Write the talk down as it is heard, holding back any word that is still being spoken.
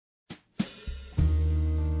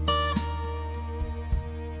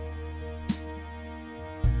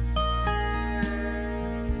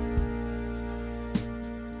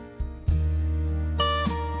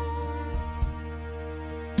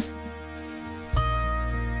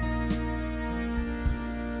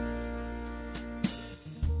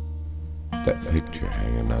That picture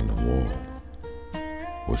hanging on the wall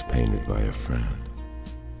was painted by a friend.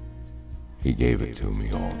 He gave it to me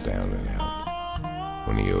all down and out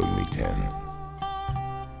when he owed me 10.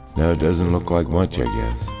 Now it doesn't look like much, I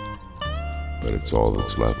guess, but it's all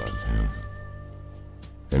that's left of him.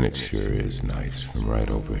 And it sure is nice from right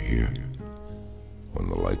over here when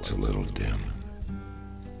the light's a little dim.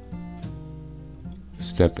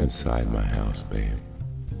 Step inside my house, babe.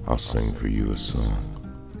 I'll sing for you a song.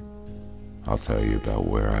 I'll tell you about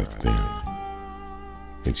where I've been.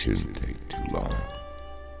 It shouldn't take too long.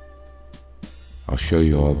 I'll show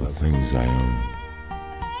you all the things I own.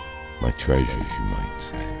 My treasures, you might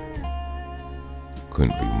say.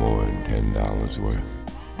 Couldn't be more than $10 worth,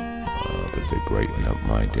 but they brighten up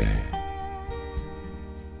my day.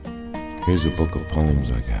 Here's a book of poems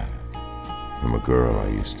I got from a girl I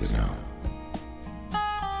used to know.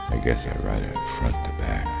 I guess I write it front to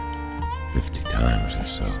back 50 times or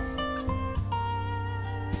so.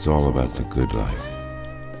 It's all about the good life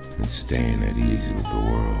and staying at ease with the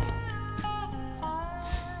world.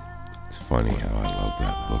 It's funny how I love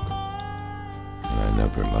that book, and I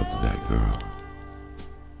never loved that girl.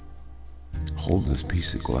 Hold this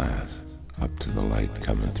piece of glass up to the light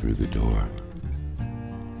coming through the door.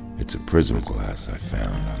 It's a prism glass I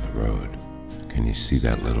found on the road. Can you see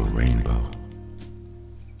that little rainbow?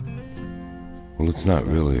 Well, it's not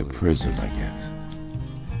really a prism, I guess.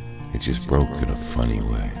 It just broke in a funny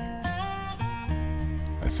way.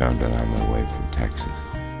 I found it on my way from Texas,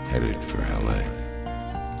 headed for LA.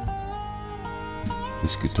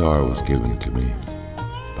 This guitar was given to me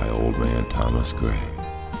by old man Thomas Gray.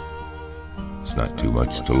 It's not too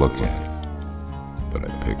much to look at, but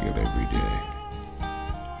I pick it every day.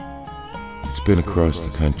 It's been across the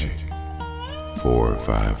country 4 or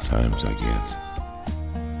 5 times, I guess.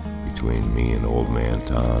 Between me and old man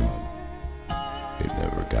Tom, it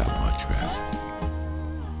never got much rest.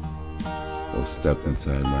 Well, step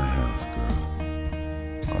inside my house,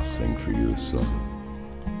 girl. I'll sing for you a song.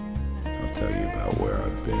 I'll tell you about where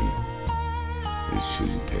I've been. It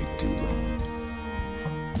shouldn't take too long.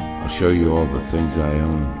 I'll show you all the things I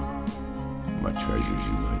own. My treasures,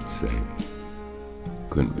 you might say.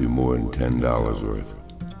 Couldn't be more than $10 worth,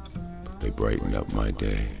 but they brighten up my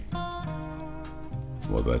day.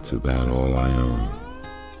 Well, that's about all I own,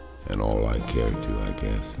 and all I care to, I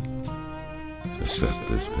guess. Except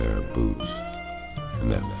this pair of boots,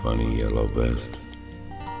 and that funny yellow vest,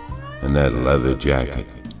 and that leather jacket,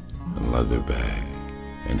 and leather bag,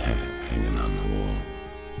 and hat hanging on the wall.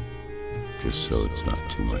 Just so it's not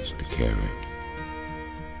too much to carry.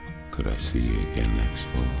 Could I see you again next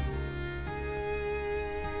fall?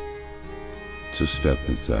 So step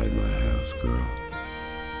inside my house, girl.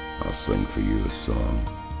 I'll sing for you a song.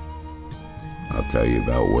 I'll tell you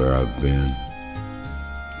about where I've been.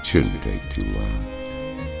 It shouldn't take too long.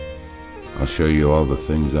 I'll show you all the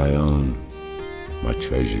things I own. My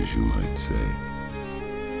treasures, you might say.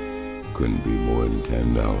 Couldn't be more than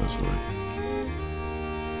 $10 worth,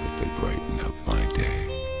 but they brighten up my day.